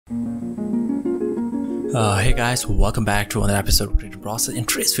Hey guys, welcome back to another episode of Creative Process. In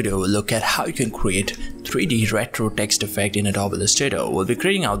today's video, we'll look at how you can create 3D retro text effect in Adobe Illustrator. We'll be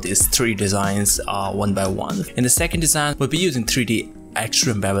creating out these three designs one by one. In the second design, we'll be using 3D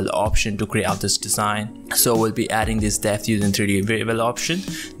extrude bevel option to create out this design. So we'll be adding this depth using 3D bevel option.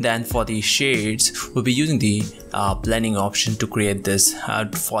 Then for the shades, we'll be using the blending option to create this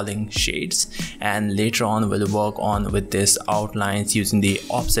falling shades, and later on we'll work on with this outlines using the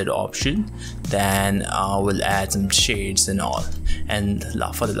offset option. Then we'll add some shades and all. And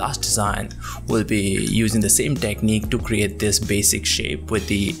for the last design, we'll be using the same technique to create this basic shape with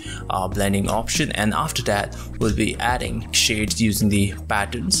the blending option, and after that we'll be adding shades using the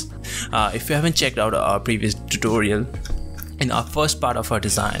patterns. If you haven't checked out our previous tutorial, in our first part of our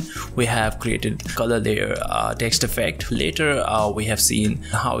design, we have created color layer text effect. Later, we have seen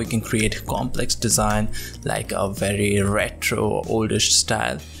how we can create complex design like a very retro, oldish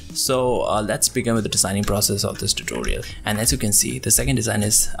style. So let's begin with the designing process of this tutorial. And as you can see, the second design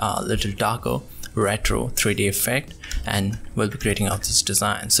is a little darker, retro 3D effect, and we'll be creating out this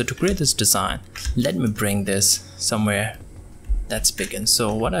design. So to create this design, let me bring this somewhere. Let's begin.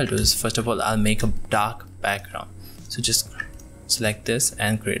 So what I'll do is, first of all, I'll make a dark background. So just select this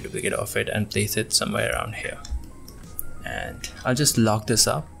and create a duplicate of it and place it somewhere around here. And I'll just lock this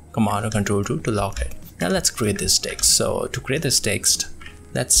up, Command or Control 2 to lock it. Now let's create this text. So to create this text,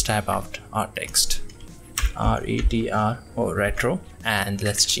 let's type out our text, RETR or retro, and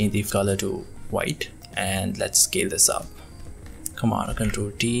let's change the color to white, and let's scale this up, Command or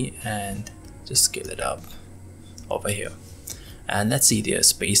Control T, and just scale it up over here. And let's see the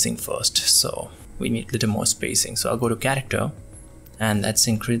spacing first. So we need a little more spacing. So I'll go to character and let's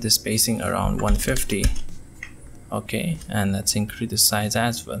increase the spacing around 150. Okay, and let's increase the size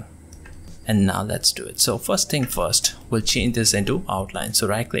as well. And now let's do it. So first thing first, we'll change this into outline. So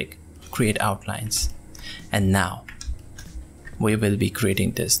right click, create outlines. And now we will be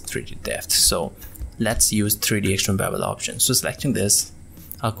creating this 3D depth. So let's use 3D extrude bevel option. So selecting this,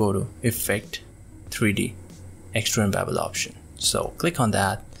 I'll go to Effect, 3D extrude bevel option. So click on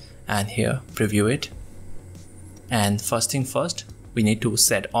that and here preview it. And first thing first, we need to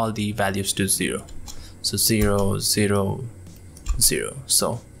set all the values to 0. So 0, 0, 0.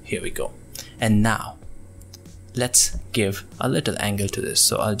 So here we go. And now let's give a little angle to this.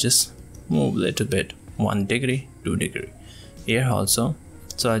 So I'll just move a little bit, 1 degree, 2 degree. Here also.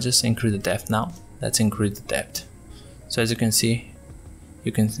 So I'll just increase the depth now. Let's increase the depth. So as you can see,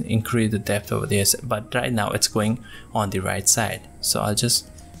 you can increase the depth over there, but right now it's going on the right side. So I'll just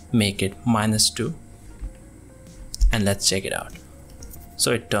make it -2 and let's check it out.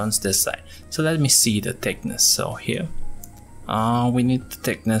 So it turns this side. So let me see the thickness. So here we need the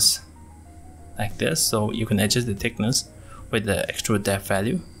thickness like this. So you can adjust the thickness with the extrude depth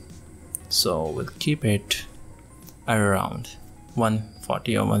value. So we'll keep it around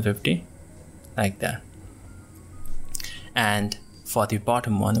 140 or 150 like that. And for the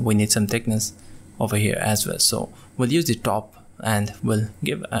bottom one, we need some thickness over here as well. So we'll use the top and we'll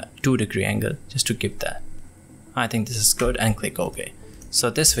give a 2 degree angle just to give that. I think this is good, and click OK. So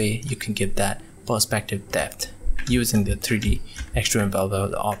this way you can give that perspective depth using the 3D extrude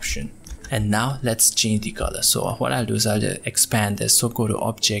bevel option. And now let's change the color. So what I'll do is I'll just expand this. So go to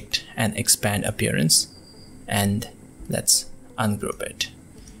Object and Expand Appearance, and let's ungroup it.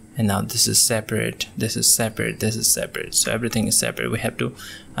 And now this is separate, this is separate, this is separate. So everything is separate. We have to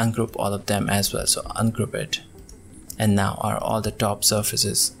ungroup all of them as well. So ungroup it. And now all the top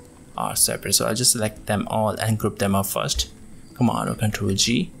surfaces are separate. So I'll just select them all and group them up first. Command or Control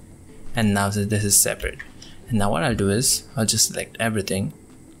G. And now this is separate. And now what I'll do is I'll just select everything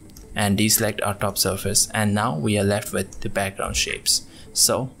and deselect our top surface. And now we are left with the background shapes.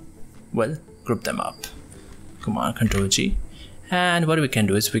 So we'll group them up. Command Control G. And what we can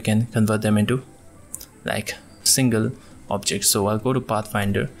do is we can convert them into like single objects. So I'll go to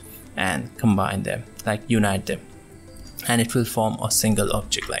Pathfinder and combine them, like unite them, and it will form a single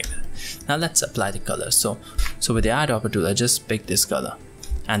object like that. Now let's apply the color. So with the Adobe tool, I just pick this color,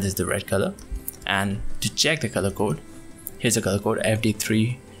 and this is the red color. And to check the color code, here's the color code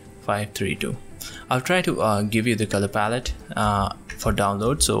FD3532. I'll try to give you the color palette for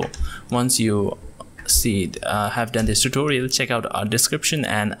download. So once you have done this tutorial, check out our description,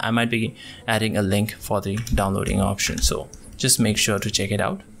 and I might be adding a link for the downloading option. So just make sure to check it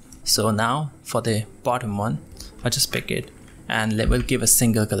out. So now for the bottom one, I'll just pick it and we'll give a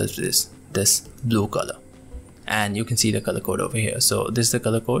single color to this blue color, and you can see the color code over here. So this is the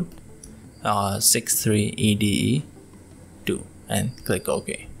color code 63EDE2, and click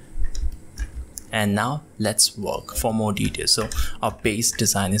OK. And now let's work for more details. So our base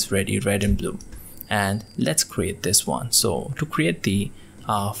design is ready, red and blue, and let's create this one. So to create the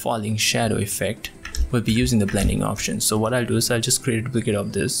falling shadow effect, we'll be using the blending option. So what I'll do is I'll just create a duplicate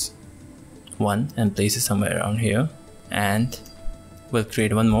of this one and place it somewhere around here, and we'll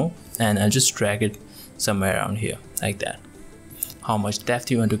create one more and I'll just drag it somewhere around here like that. How much depth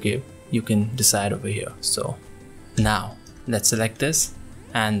you want to give, you can decide over here. So now let's select this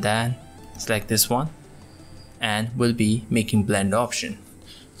and then select this one, and we'll be making blend option.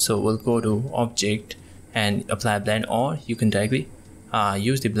 So we'll go to object and apply blend, or you can directly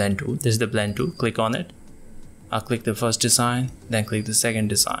use the blend tool. This is the blend tool, click on it. I'll click the first design, then click the second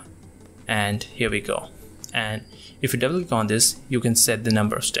design, and here we go. And if you double click on this, you can set the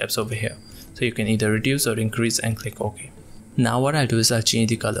number of steps over here. So you can either reduce or increase and click OK. Now what I'll do is I'll change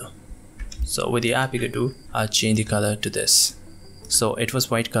the color. So with the eye picker tool, I'll change the color to this. So it was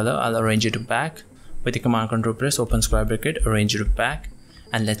white color, I'll arrange it to black. With the command control press, open square bracket, arrange it to black,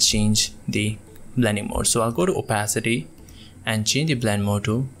 and let's change the blending mode. So I'll go to opacity and change the blend mode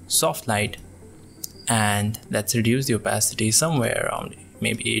to soft light, and let's reduce the opacity somewhere around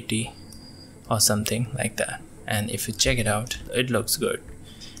maybe 80 or something like that. And if you check it out, it looks good.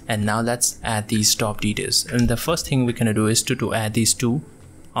 And now let's add these top details. And the first thing we're gonna do is to add these two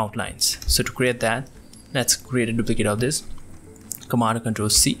outlines. So to create that, let's create a duplicate of this. Command Control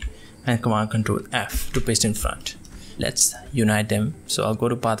C and Command Control F to paste in front. Let's unite them. So I'll go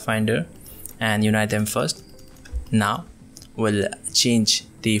to Pathfinder and unite them first. Now we'll change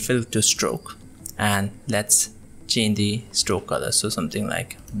the fill to stroke, and let's change the stroke color, so something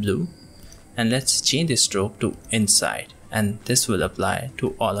like blue, and let's change the stroke to inside, and this will apply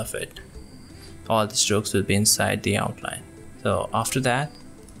to all of it. All the strokes will be inside the outline. So after that,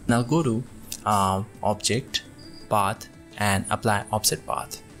 now go to object, path, and apply offset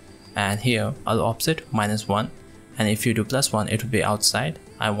path, and here I'll offset -1, and if you do +1, it will be outside.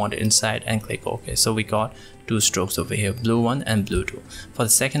 I want it inside, and click OK. So we got two strokes over here, blue one and blue two. For the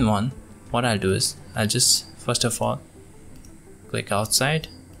second one, what I'll do is I'll just first of all click outside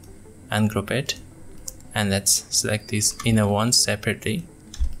and group it, and let's select these inner ones separately,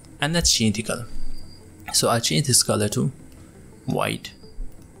 and let's change the color. So I'll change this color to white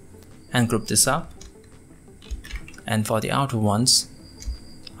and group this up. And for the outer ones,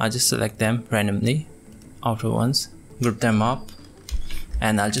 I'll just select them randomly, outer ones, group them up,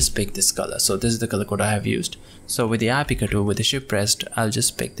 and I'll just pick this color. So this is the color code I have used. So with the eye picker tool, with the shift pressed, I'll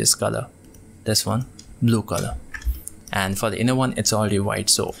just pick this color, this one, blue color. And for the inner one, it's already white,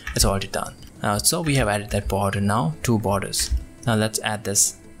 so it's already done. So we have added that border now, two borders. Now let's add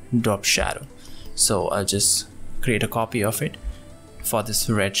this drop shadow. So I'll just create a copy of it. For this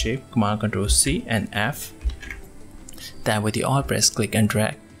red shape, Command Control C and F. Then with the Alt press, click and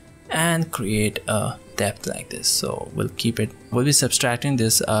drag, and create a depth like this. So we'll keep it. We'll be subtracting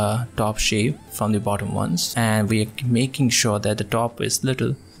this top shape from the bottom ones, and we are making sure that the top is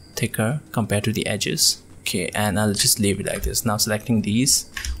little thicker compared to the edges. Okay, and I'll just leave it like this. Now selecting these,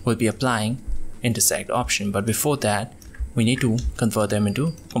 we'll be applying intersect option, but before that we need to convert them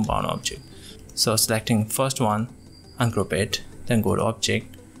into compound object. So selecting first one, ungroup it, then go to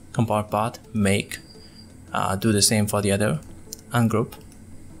object, compound path, make, do the same for the other, ungroup,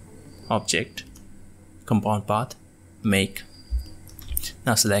 object, compound path, make.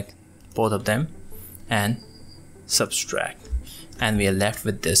 Now select both of them and subtract, and we are left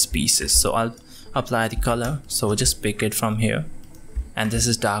with these pieces. So I'll apply the color, so we'll just pick it from here, and this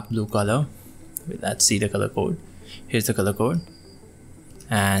is dark blue color. Let's see the color code. Here's the color code,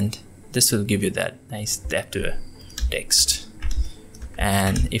 and this will give you that nice depth to the text.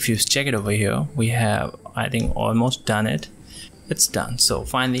 And if you check it over here, we have, I think, almost done it. It's done. So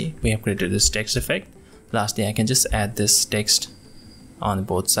finally we have created this text effect. Lastly, I can just add this text on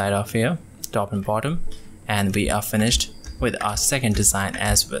both sides of here, top and bottom, and we are finished with our second design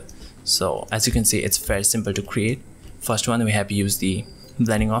as well. So as you can see, it's very simple to create. First one, we have used the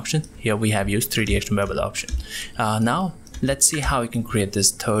blending option. Here we have used 3D extrude bevel option. Now let's see how we can create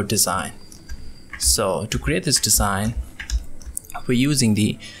this third design. So to create this design, we're using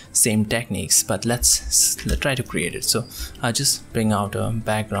the same techniques, but let's try to create it. So I'll just bring out a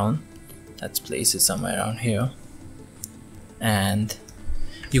background. Let's place it somewhere around here, and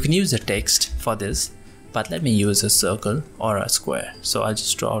you can use the text for this, but let me use a circle or a square. So I'll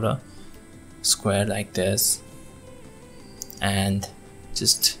just draw a square like this and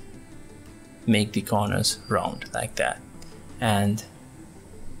just make the corners round like that, and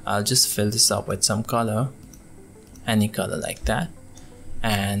I'll just fill this up with some color, any color like that.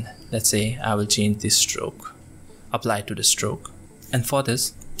 And let's say I will change the stroke, apply to the stroke, and for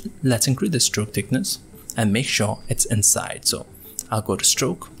this let's increase the stroke thickness and make sure it's inside. So I'll go to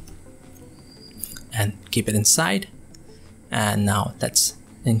stroke and keep it inside, and now let's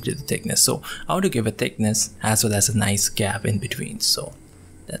increase the thickness. So I want to give a thickness as well as a nice gap in between, so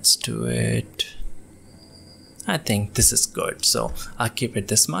let's do it. I think this is good, so I'll keep it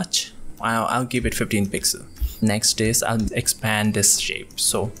this much. I'll give it 15 pixels. Next is I'll expand this shape,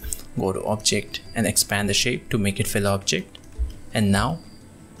 so go to object and expand the shape to make it fill object. And now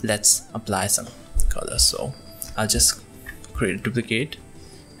let's apply some color, so I'll just create a duplicate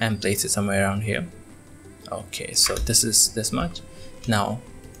and place it somewhere around here. Okay, so this is this much. Now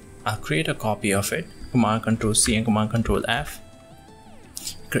I'll create a copy of it, Command Control C and Command Control F,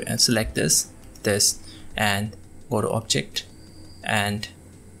 and select this, and go to object and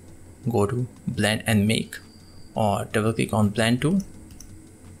go to blend and make, or double click on blend tool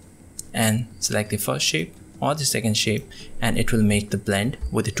and select the first shape or the second shape, and it will make the blend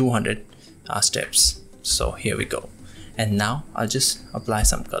with the 200 steps. So here we go. And now I'll just apply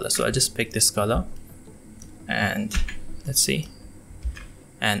some color, so I'll just pick this color and let's see,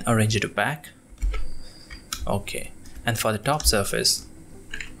 and arrange it to back. Okay, and for the top surface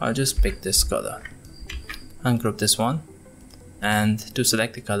I'll just pick this color, ungroup this one, and to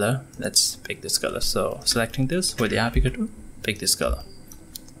select the color let's pick this color. So selecting this with the arrow tool, pick this color,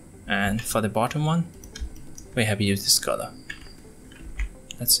 and for the bottom one we have used this color.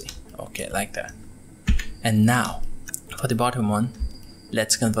 Let's see, okay, like that. And now for the bottom one,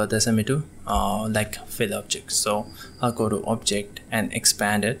 let's convert this into like fill object. So I'll go to object and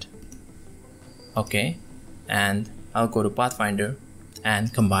expand it. Okay, and I'll go to Pathfinder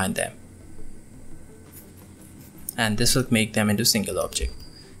and combine them, and this will make them into single object.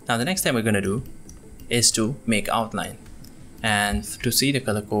 Now the next thing we're going to do is to make outline, and to see the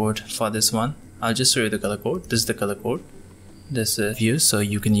color code for this one, I'll just show you the color code. This is the color code, this is view, so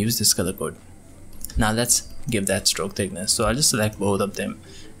you can use this color code. Now let's give that stroke thickness, so I'll just select both of them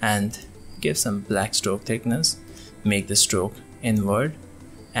and give some black stroke thickness, make the stroke inward,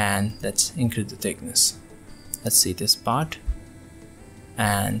 and let's increase the thickness. Let's see this part,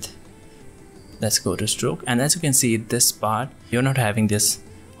 and let's go to stroke, and as you can see this part, you're not having this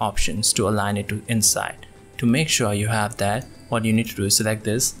options to align it to inside. To make sure you have that, what you need to do is select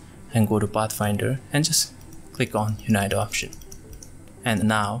this and go to Pathfinder and just click on Unite option, and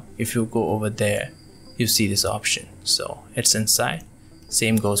now if you go over there you see this option, so it's inside.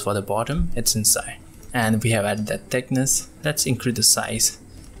 Same goes for the bottom, it's inside, and we have added that thickness. Let's increase the size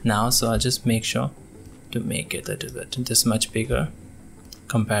now, so I'll just make sure to make it a little bit this much bigger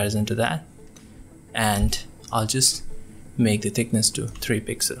comparison to that, and I'll just make the thickness to 3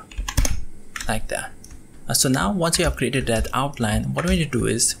 pixels like that. So now once you have created that outline, what we need to do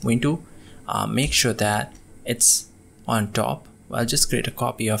is we need to make sure that it's on top. I'll just create a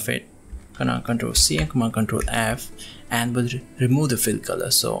copy of it, Command Control C and Command Control F, and we'll remove the fill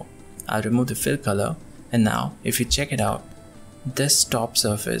color. So I'll remove the fill color, and now if you check it out, this top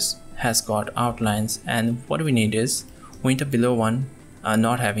surface has got outlines, and what we need is we need the below one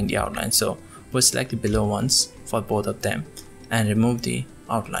not having the outline, so we'll select the below ones for both of them and remove the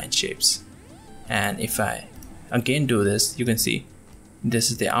outline shapes. And if I again do this, you can see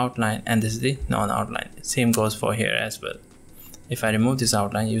this is the outline and this is the non-outline. Same goes for here as well. If I remove this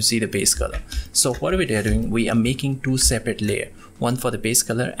outline, you see the base color. So what are we doing? We are making two separate layers, one for the base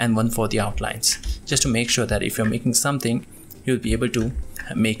color and one for the outlines, just to make sure that if you're making something, you'll be able to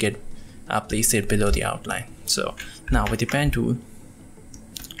make it place it below the outline. So now with the pen tool,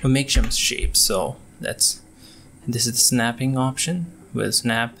 we'll make some shapes. So this is the snapping option. We'll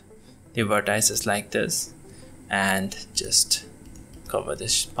snap the vertices like this and just cover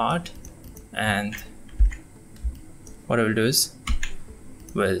this part, and what I will do is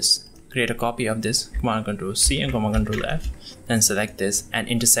we'll create a copy of this, Command Control C and Command Control F, then select this and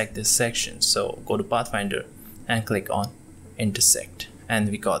intersect this section. So go to Pathfinder and click on intersect, and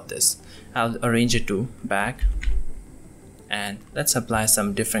we got this. I'll arrange it to back, and let's apply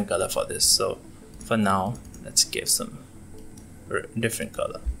some different color for this. So for now let's give some different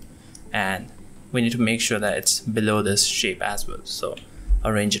color, and we need to make sure that it's below this shape as well, so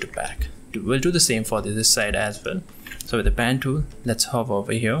arrange it to back. We'll do the same for this side as well. So with the pen tool, let's hover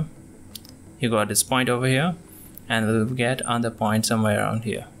over here. You got this point over here, and we'll get on the point somewhere around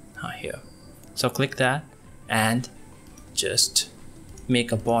here. Here. So click that and just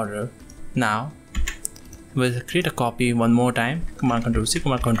make a border. Now we'll create a copy one more time, Command Control C,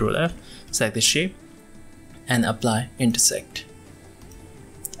 Command Control F, select the shape and apply intersect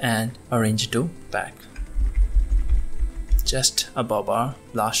and arrange it to back, just above our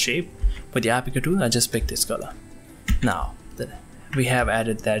last shape. With the applicator tool, I just pick this color. Now we have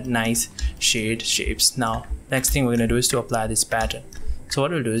added that nice shade shapes. Now next thing we're going to do is to apply this pattern. So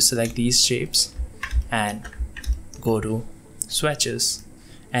what we'll do is select these shapes and go to swatches,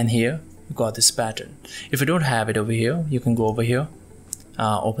 and here you got this pattern. If you don't have it over here, you can go over here,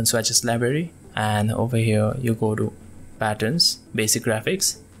 open swatches library, and over here you go to patterns, basic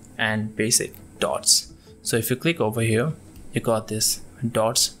graphics, and basic dots. So if you click over here, you got this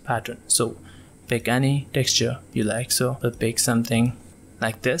dots pattern. So pick any texture you like. So we'll pick something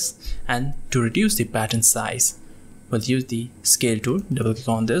like this, and to reduce the pattern size, we'll use the scale tool. Double click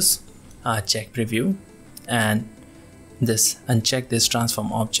on this, check preview, and this uncheck this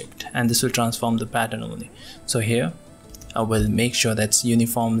transform object, and this will transform the pattern only. So here I will make sure that's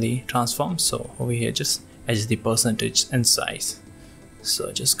uniformly transformed. So over here just adjust the percentage and size.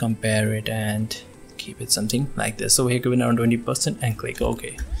 So just compare it and keep it something like this. So we're given around 20% and click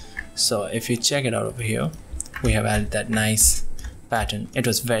OK. So if you check it out over here, we have added that nice pattern. It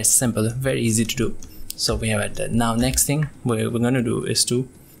was very simple, very easy to do. So we have added that. Now next thing we're going to do is to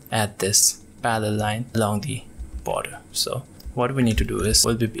add this parallel line along the border. So what we need to do is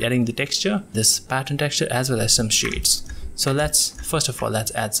we'll be adding the texture, this pattern texture, as well as some shades. So first of all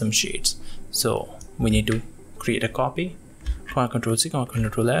let's add some shades. So we need to create a copy, Ctrl C,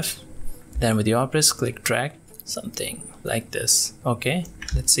 Ctrl F, then with your press click drag something like this. Okay,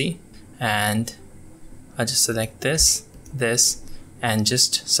 let's see, and I'll just select this and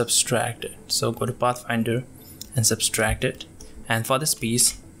just subtract it. So go to Pathfinder and subtract it, and for this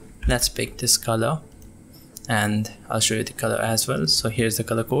piece let's pick this color, and I'll show you the color as well. So here's the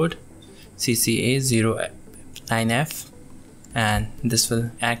color code CCA09F, and this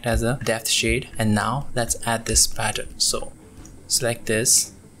will act as a depth shade. And now let's add this pattern. So select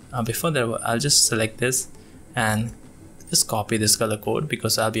this. Before that I'll just select this and just copy this color code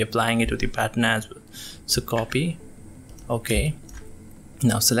because I'll be applying it to the pattern as well. So copy. Okay,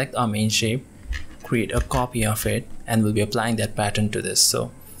 now select our main shape, create a copy of it, and we'll be applying that pattern to this.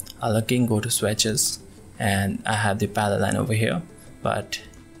 So I'll again go to swatches, and I have the parallel line over here, but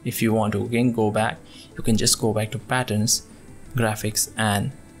if you want to again go back, you can just go back to patterns, graphics,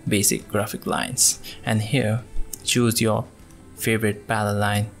 and basic graphic lines, and here choose your favorite parallel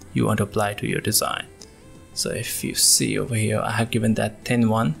line you want to apply to your design. So if you see over here, I have given that thin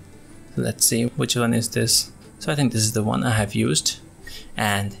one. So let's see which one is this. So I think this is the one I have used,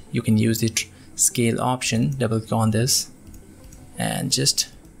 and you can use the scale option. Double click on this and just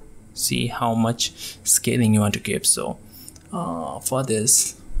see how much scaling you want to give. So for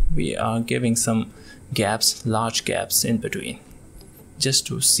this we are giving some gaps, large gaps in between, just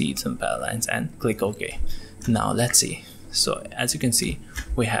to see some parallel lines, and click OK. Now let's see. So as you can see,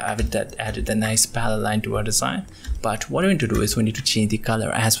 we have added a nice parallel line to our design, but what we need to do is we need to change the color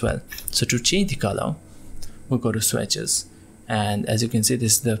as well. So to change the color, we'll go to swatches, and as you can see,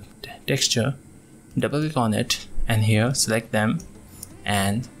 this is the texture. Double click on it, and here select them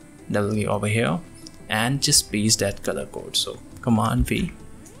and double click over here and just paste that color code. So Command V,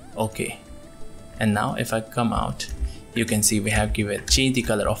 OK. And now if I come out, you can see we have changed the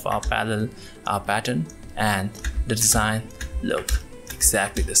color of our pattern, and the design look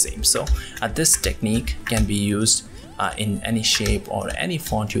exactly the same. So this technique can be used in any shape or any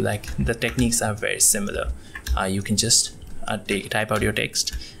font you like. The techniques are very similar. You can just type out your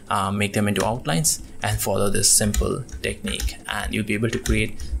text, make them into outlines, and follow this simple technique, and you'll be able to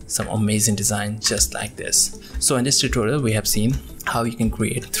create some amazing design just like this. So in this tutorial we have seen how you can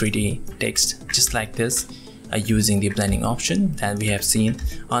create 3D text just like this using the blending option. Then we have seen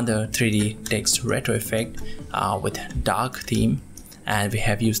on the 3D text retro effect with dark theme, and we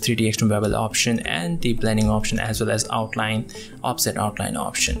have used 3D extrude bevel option and the blending option, as well as offset outline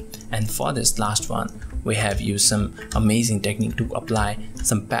option. And for this last one, we have used some amazing technique to apply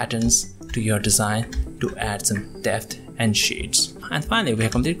some patterns to your design to add some depth and shades. And finally, we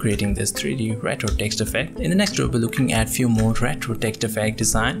have completed creating this 3D retro text effect. In the next tutorial, we'll be looking at few more retro text effect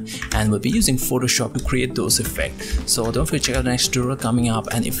design, and we'll be using Photoshop to create those effects. So don't forget to check out the next tutorial coming up,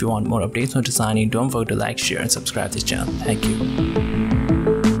 and if you want more updates on designing, don't forget to like, share, and subscribe to this channel. Thank you.